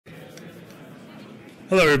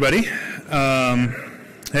Hello, everybody.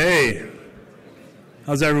 Hey,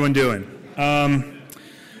 how's everyone doing?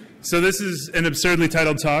 So this is an absurdly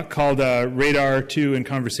titled talk called radare2 in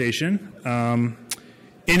conversation. In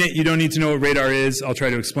it, you don't need to know what radar is. I'll try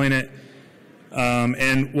to explain it.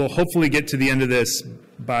 And we'll hopefully get to the end of this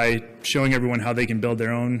by showing everyone how they can build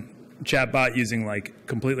their own chatbot using like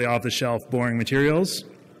completely off-the-shelf, boring materials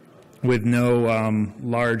with no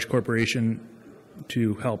large corporation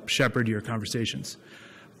to help shepherd your conversations.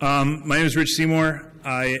 My name is Seymour.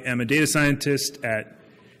 I am a data scientist at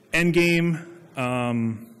Endgame. How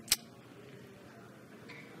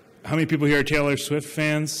many people here are Taylor Swift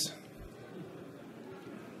fans?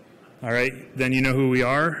 All right, then you know who we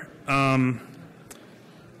are.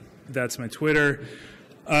 That's my Twitter.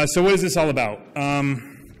 So what is this all about?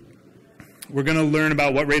 We're going to learn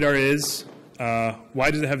about what radar is. Why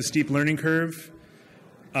does it have a steep learning curve?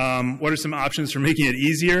 What are some options for making it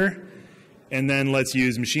easier? And then let's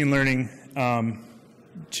use machine learning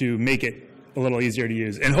to make it a little easier to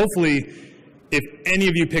use. And hopefully, if any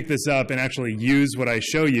of you pick this up and actually use what I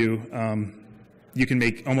show you, you can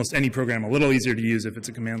make almost any program a little easier to use if it's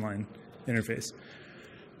a command line interface.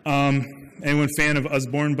 Anyone fan of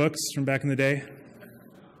Usborne books from back in the day?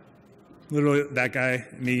 Literally that guy,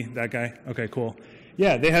 me, that guy? Okay, cool.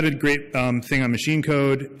 Yeah, they had a great thing on machine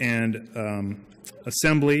code and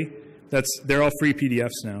assembly. They're all free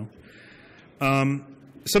PDFs now.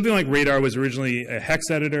 Something like radar was originally a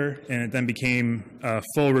hex editor, and it then became a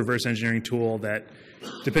full reverse engineering tool that,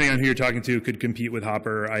 depending on who you're talking to, could compete with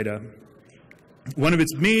Hopper or IDA. One of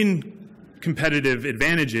its main competitive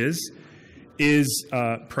advantages is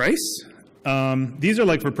price. These are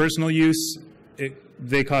like for personal use.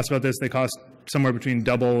 They cost about this. They cost somewhere between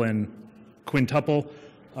double and quintuple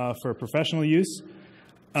for professional use.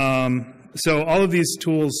 So all of these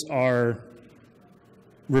tools are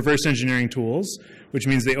reverse engineering tools, which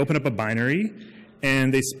means they open up a binary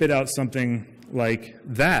and they spit out something like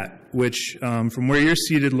that, which from where you're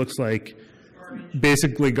seated looks like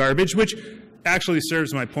basically garbage, which actually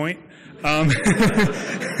serves my point. Yeah,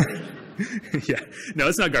 no,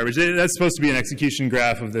 it's not garbage. That's supposed to be an execution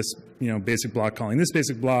graph of this, basic block calling this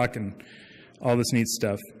basic block and all this neat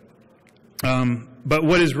stuff. But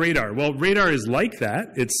what is radar? Well, radar is like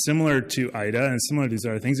that. It's similar to IDA and similar to these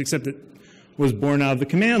other things, except it was born out of the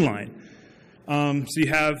command line. So you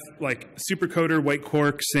have like supercoder white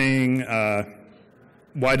quark saying,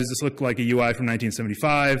 why does this look like a UI from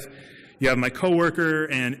 1975? You have my coworker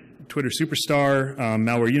and Twitter superstar,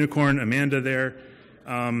 malware unicorn, Amanda there,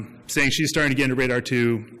 saying she's starting to get into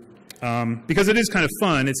radar2 because it is kind of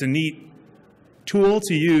fun. It's a neat tool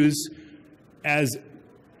to use as,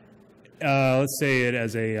 let's say it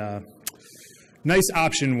as a nice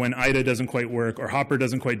option when IDA doesn't quite work or Hopper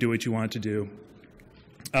doesn't quite do what you want it to do.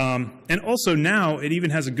 And also now it even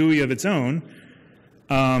has a GUI of its own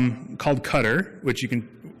called Cutter, which you can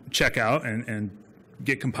check out and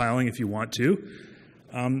get compiling if you want to.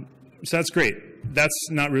 So that's great. That's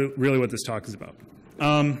not really what this talk is about.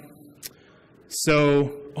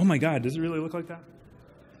 So, oh my God, does it really look like that?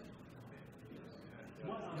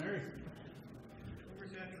 What on earth?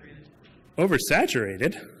 Oversaturated?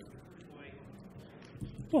 Oversaturated?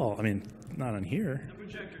 Well, I mean, not on here. The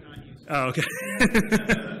projector not used. Oh, okay.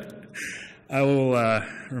 I will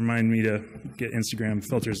remind me to get Instagram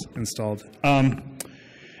filters installed.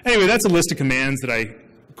 Anyway, that's a list of commands that I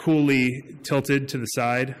coolly tilted to the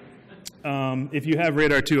side. If you have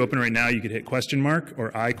radar2 open right now, you could hit question mark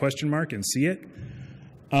or I question mark and see it.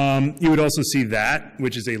 You would also see that,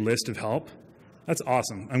 which is a list of help. That's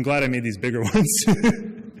awesome. I'm glad I made these bigger ones.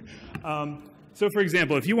 So for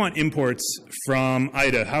example, if you want imports from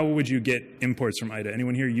IDA, how would you get imports from IDA?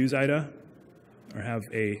 Anyone here use IDA or have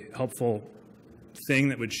a helpful thing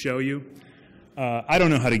that would show you? I don't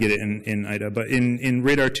know how to get it in IDA, but in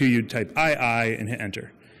radar2, you'd type II and hit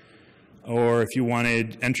enter. Or if you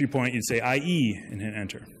wanted entry point, you'd say IE and hit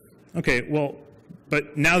enter. Okay, well,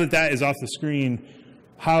 but now that that is off the screen,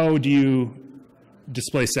 how do you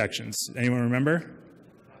display sections? Anyone remember?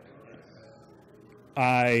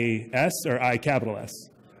 IS or I capital S?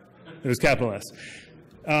 It was capital S.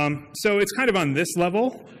 So it's kind of on this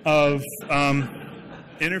level of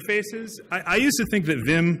interfaces. I used to think that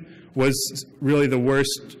Vim was really the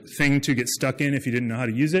worst thing to get stuck in if you didn't know how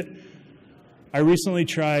to use it. I recently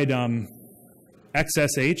tried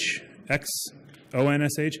XSH, XONSH,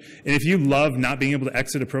 and if you love not being able to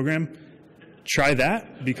exit a program, try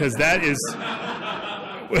that, because that is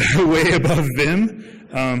way above Vim,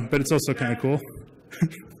 but it's also kind of cool.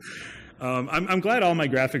 I'm glad all my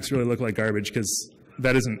graphics really look like garbage, because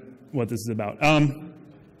that isn't what this is about.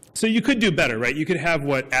 So you could do better, right? You could have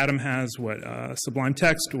what Atom has, what Sublime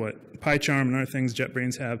Text, what PyCharm and other things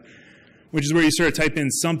JetBrains have, which is where you sort of type in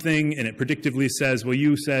something and it predictively says, well,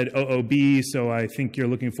 you said OOB, so I think you're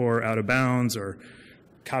looking for out of bounds or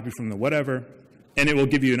copy from the whatever, and it will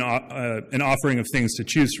give you an offering of things to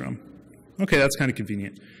choose from. Okay, that's kind of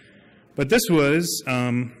convenient. But this was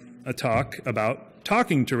a talk about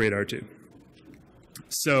talking to radare2.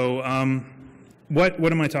 So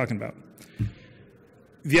what am I talking about?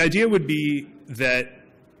 The idea would be that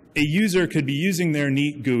a user could be using their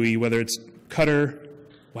neat GUI, whether it's Cutter,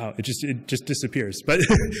 wow, it just disappears, but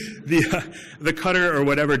the Cutter or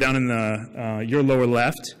whatever down in the your lower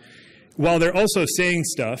left, while they're also saying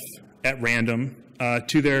stuff at random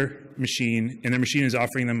to their machine, and their machine is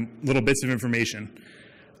offering them little bits of information.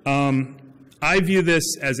 I view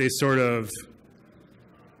this as a sort of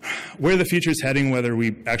where the future is heading, whether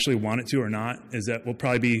we actually want it to or not, is that we'll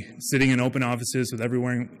probably be sitting in open offices with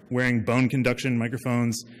everyone wearing bone conduction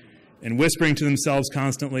microphones and whispering to themselves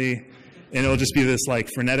constantly, and it'll just be this like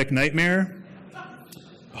frenetic nightmare.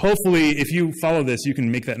 Hopefully, if you follow this, you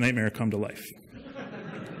can make that nightmare come to life.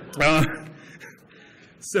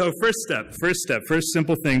 So first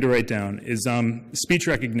simple thing to write down is speech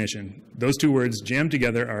recognition. Those two words jammed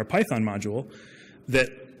together are a Python module that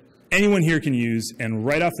anyone here can use, and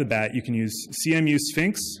right off the bat, you can use CMU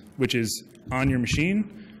Sphinx, which is on your machine,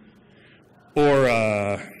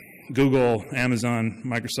 or Google, Amazon,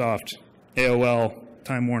 Microsoft, AOL,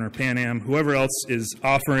 Time Warner, Pan Am, whoever else is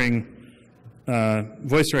offering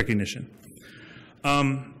voice recognition.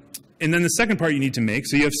 And then the second part you need to make,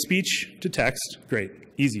 so you have speech to text, great,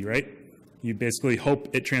 easy, right? You basically hope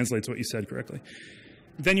it translates what you said correctly.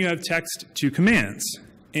 Then you have text to commands.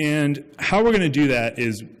 And how we're going to do that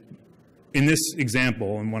is, in this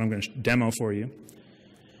example, and what I'm going to demo for you,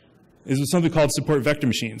 is with something called support vector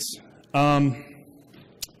machines. And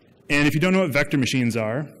if you don't know what vector machines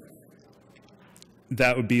are,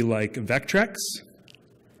 that would be like Vectrex.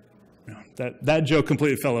 No, that joke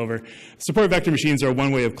completely fell over. Support vector machines are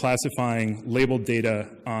one way of classifying labeled data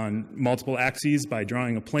on multiple axes by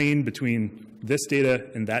drawing a plane between this data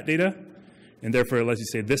and that data. And therefore, it lets you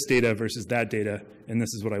say this data versus that data, and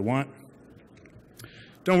this is what I want.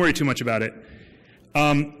 Don't worry too much about it.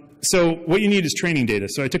 So what you need is training data.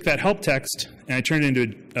 So I took that help text, and I turned it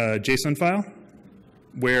into a JSON file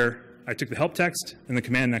where I took the help text and the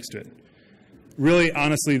command next to it. Really,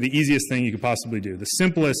 honestly, the easiest thing you could possibly do. The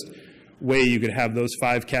simplest way you could have those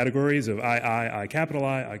 5 categories of I capital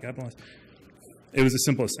I capital S. It was the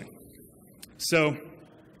simplest thing. So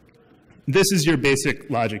this is your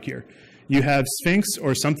basic logic here. You have Sphinx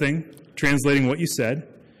or something translating what you said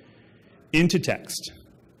into text.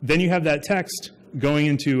 Then you have that text going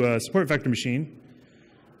into a support vector machine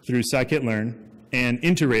through scikit-learn and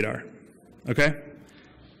into radar. Okay?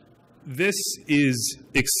 This is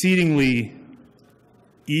exceedingly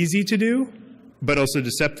easy to do, but also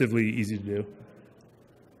deceptively easy to do.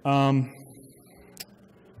 I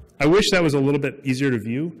wish that was a little bit easier to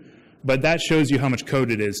view, but that shows you how much code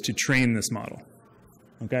it is to train this model.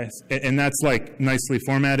 Okay? And that's like nicely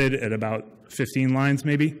formatted at about 15 lines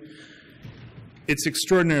maybe. It's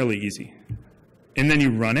extraordinarily easy. And then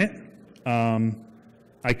you run it.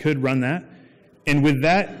 I could run that. And with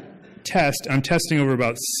that test, I'm testing over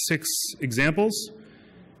about 6 examples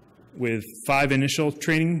with 5 initial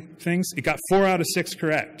training things. It got 4 out of 6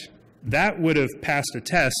 correct. That would have passed a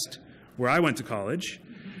test where I went to college.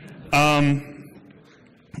 And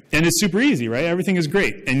it's super easy, right? Everything is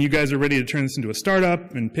great. And you guys are ready to turn this into a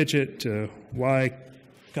startup and pitch it to Y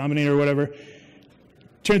Combinator or whatever.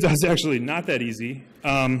 Turns out it's actually not that easy.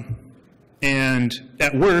 And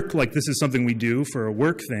at work, like this is something we do for a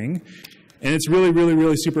work thing, and it's really, really,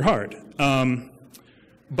 really super hard.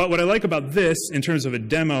 But what I like about this in terms of a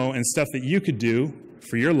demo and stuff that you could do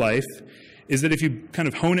for your life is that if you kind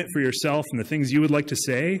of hone it for yourself and the things you would like to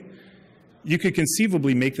say, you could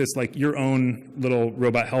conceivably make this like your own little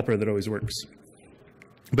robot helper that always works.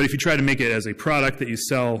 But if you try to make it as a product that you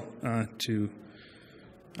sell to,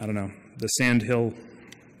 I don't know, the Sandhill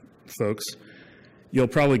folks, you'll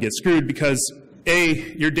probably get screwed because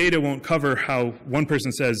A, your data won't cover how one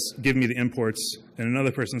person says, give me the imports, and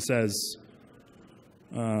another person says,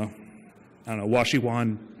 I don't know,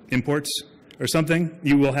 Washiwan imports or something.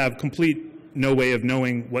 You will have complete no way of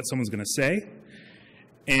knowing what someone's going to say.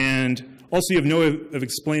 And also you have no way of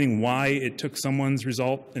explaining why it took someone's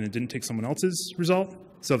result and it didn't take someone else's result.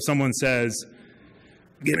 So if someone says,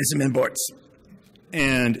 give me some imports,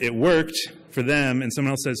 and it worked for them, and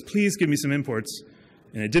someone else says, please give me some imports,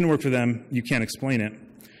 and it didn't work for them, you can't explain it.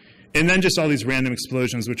 And then just all these random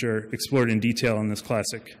explosions which are explored in detail in this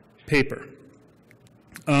classic paper.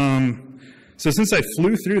 So since I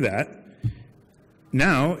flew through that,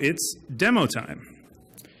 now it's demo time.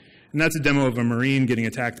 And that's a demo of a Marine getting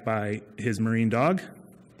attacked by his Marine dog,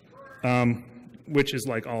 which is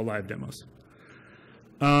like all live demos.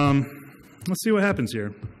 Let's see what happens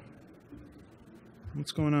here.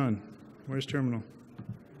 What's going on? Where's terminal?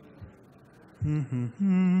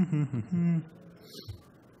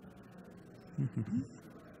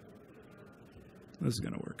 This is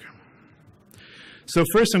going to work. So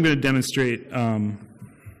first I'm going to demonstrate, there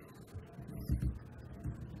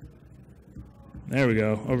we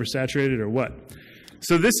go, oversaturated or what?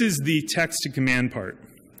 So this is the text to command part.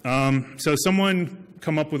 So someone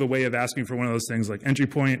come up with a way of asking for one of those things like entry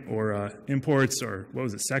point or imports or what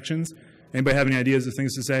was it, sections? Anybody have any ideas of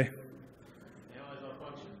things to say?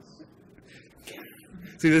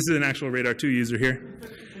 See, this is an actual radare2 user here.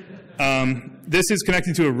 This is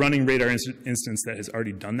connecting to a running radar instance that has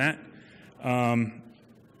already done that.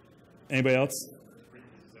 Anybody else?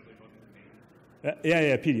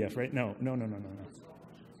 Yeah, PDF, right? No.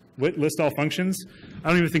 List all functions? I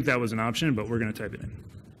don't even think that was an option, but we're going to type it in.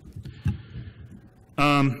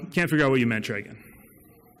 Can't figure out what you meant. Try again.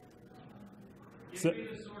 So,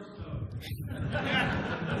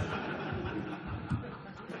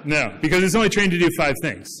 no, because it's only trained to do 5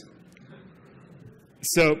 things.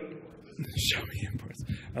 So, show me imports.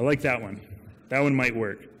 I like that one. That one might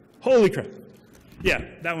work. Holy crap. Yeah,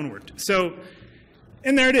 that one worked. So,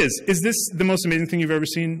 and there it is. Is this the most amazing thing you've ever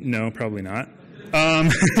seen? No, probably not.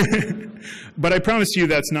 But I promise you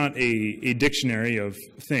that's not a dictionary of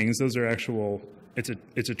things. Those are actual, it's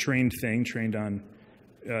a trained thing, trained on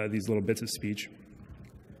these little bits of speech.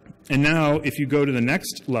 And now, if you go to the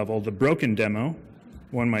next level, the broken demo,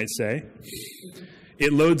 one might say,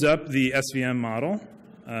 it loads up the SVM model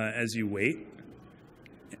as you wait,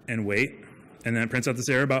 and then it prints out this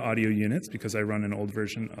error about audio units because I run an old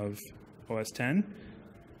version of OS 10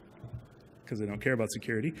 because I don't care about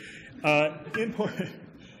security. Import.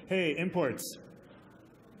 Hey, imports.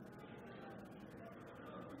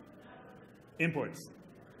 Imports.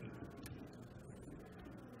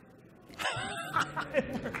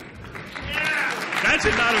 That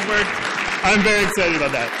should not have worked. I'm very excited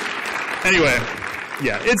about that. Anyway,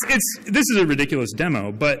 yeah, this is a ridiculous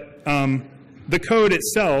demo, but the code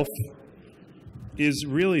itself is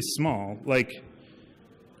really small. Like,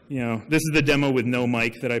 you know, this is the demo with no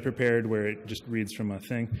mic that I prepared where it just reads from a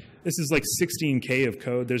thing. This is like 16K of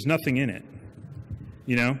code. There's nothing in it,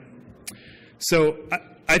 you know? So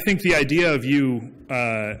I think the idea of you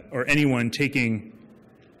or anyone taking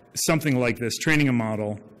something like this, training a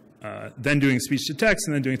model, then doing speech to text,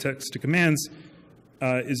 and then doing text to commands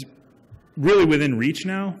is really within reach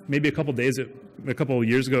now. Maybe a couple of years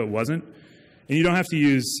ago it wasn't. And you don't have to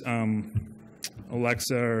use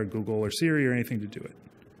Alexa or Google or Siri or anything to do it.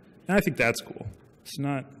 And I think that's cool. It's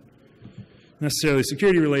not necessarily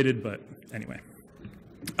security related, but anyway.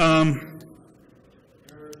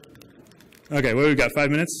 Okay, what have we got,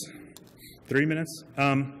 5 minutes? 3 minutes?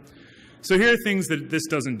 So here are things that this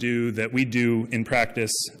doesn't do that we do in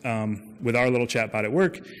practice with our little chatbot at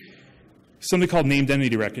work. Something called named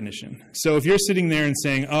entity recognition. So if you're sitting there and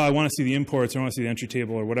saying, oh, I want to see the imports, or I want to see the entry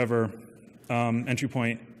table, or whatever entry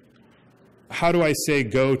point, how do I say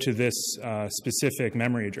go to this specific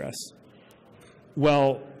memory address?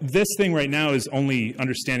 Well, this thing right now is only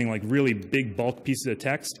understanding like really big bulk pieces of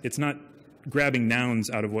text. It's not grabbing nouns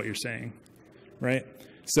out of what you're saying, right?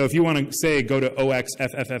 So if you want to say go to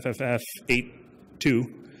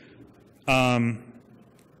OXFFFF82,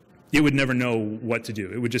 it would never know what to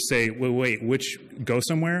do. It would just say, well, wait, which go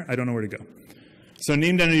somewhere? I don't know where to go. So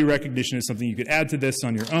named entity recognition is something you could add to this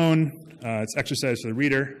on your own. It's exercise for the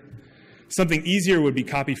reader. Something easier would be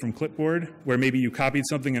copy from clipboard, where maybe you copied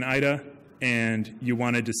something in IDA and you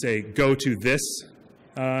wanted to say go to this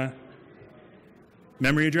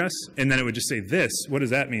memory address, and then it would just say this. What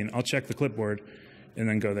does that mean? I'll check the clipboard and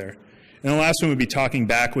then go there. And the last one would be talking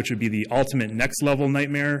back, which would be the ultimate next level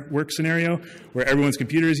nightmare work scenario, where everyone's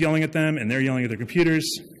computer is yelling at them and they're yelling at their computers.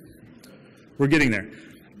 We're getting there.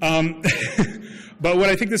 But what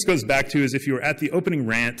I think this goes back to is if you were at the opening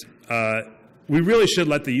rant, we really should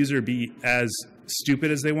let the user be as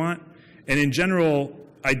stupid as they want. And in general,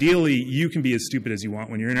 ideally, you can be as stupid as you want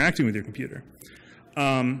when you're interacting with your computer.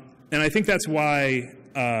 And I think that's why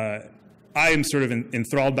I am sort of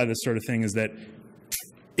enthralled by this sort of thing, is that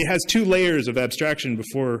it has 2 layers of abstraction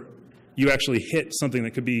before you actually hit something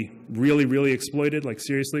that could be really, really exploited, like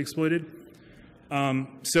seriously exploited.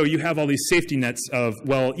 So you have all these safety nets of,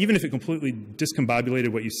 well, even if it completely discombobulated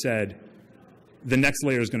what you said, the next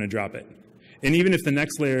layer is going to drop it. And even if the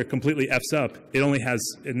next layer completely F's up, it only has,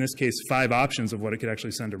 in this case, 5 options of what it could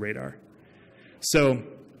actually send to radar. So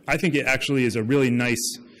I think it actually is a really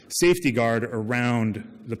nice safety guard around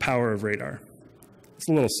the power of radar. It's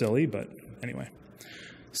a little silly, but anyway.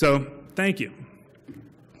 So thank you.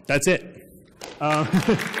 That's it.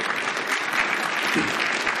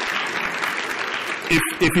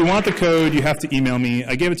 If you want the code, you have to email me.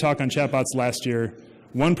 I gave a talk on chatbots last year.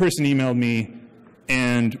 One person emailed me,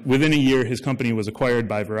 and within a year, his company was acquired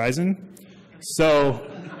by Verizon. So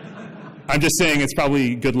I'm just saying it's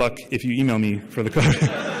probably good luck if you email me for the code.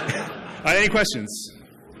 Any questions?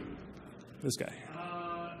 This guy.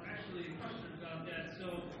 Actually, questions about that. So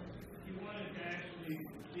if you wanted to actually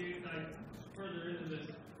dive further into this,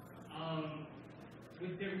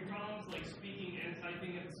 would there be problems like speaking and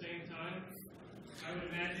typing at the same time? I would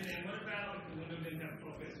imagine. And what about if the window didn't have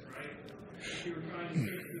focus, right? If you were trying to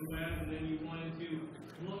search through the web and then you wanted to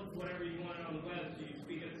look whatever you wanted on the web, so you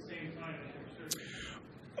speak at the same time as you're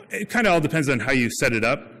searching? It kind of all depends on how you set it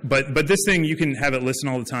up. But this thing, you can have it listen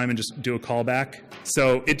all the time and just do a callback.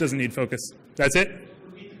 So it doesn't need focus. That's it?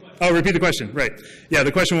 Oh, repeat the question. Right. Yeah,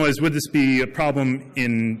 the question was, would this be a problem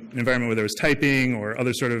in an environment where there was typing or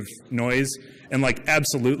other sort of noise? And like,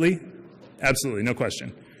 absolutely. Absolutely, no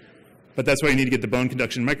question. But that's why you need to get the bone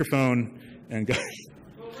conduction microphone and go.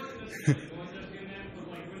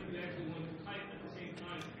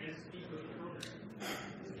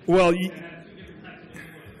 Well,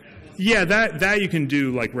 yeah, that you can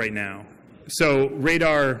do like right now. So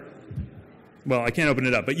radar, well, I can't open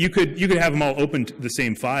it up, but you could have them all open to the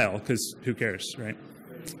same file because who cares, right?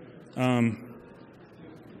 We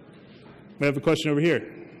have a question over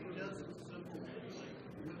here.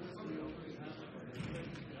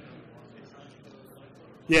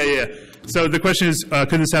 Yeah. So the question is,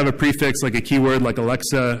 could this have a prefix like a keyword like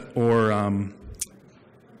Alexa or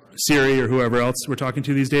Siri or whoever else we're talking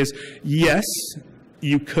to these days? Yes,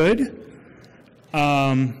 you could.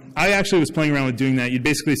 I actually was playing around with doing that. You'd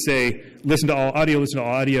basically say, listen to all audio, listen to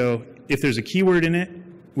all audio. If there's a keyword in it,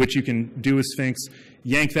 which you can do with Sphinx,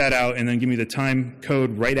 yank that out and then give me the time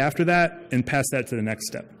code right after that and pass that to the next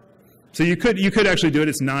step. So you could actually do it.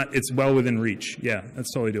 It's well within reach. Yeah,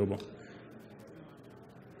 that's totally doable.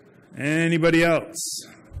 Anybody else?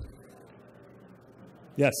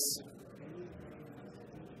 Yes.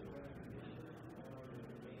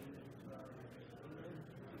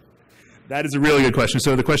 That is a really good question.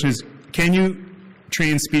 So the question is, can you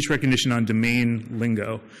train speech recognition on domain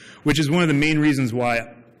lingo? Which is one of the main reasons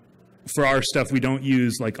why for our stuff we don't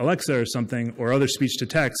use like Alexa or something or other speech to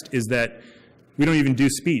text, is that we don't even do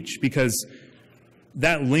speech because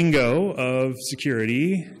that lingo of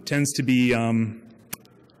security tends to be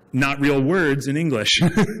not real words in English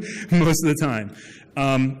most of the time.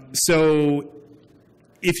 So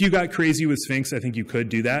if you got crazy with Sphinx, I think you could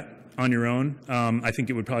do that on your own. I think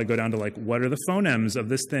it would probably go down to like, what are the phonemes of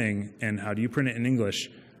this thing and how do you print it in English?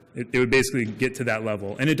 It would basically get to that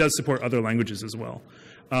level. And it does support other languages as well.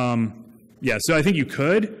 Yeah, so I think you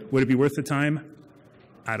could. Would it be worth the time?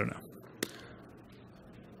 I don't know.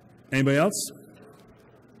 Anybody else?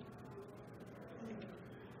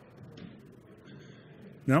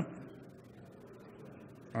 No?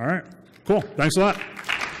 All right. Cool. Thanks a lot.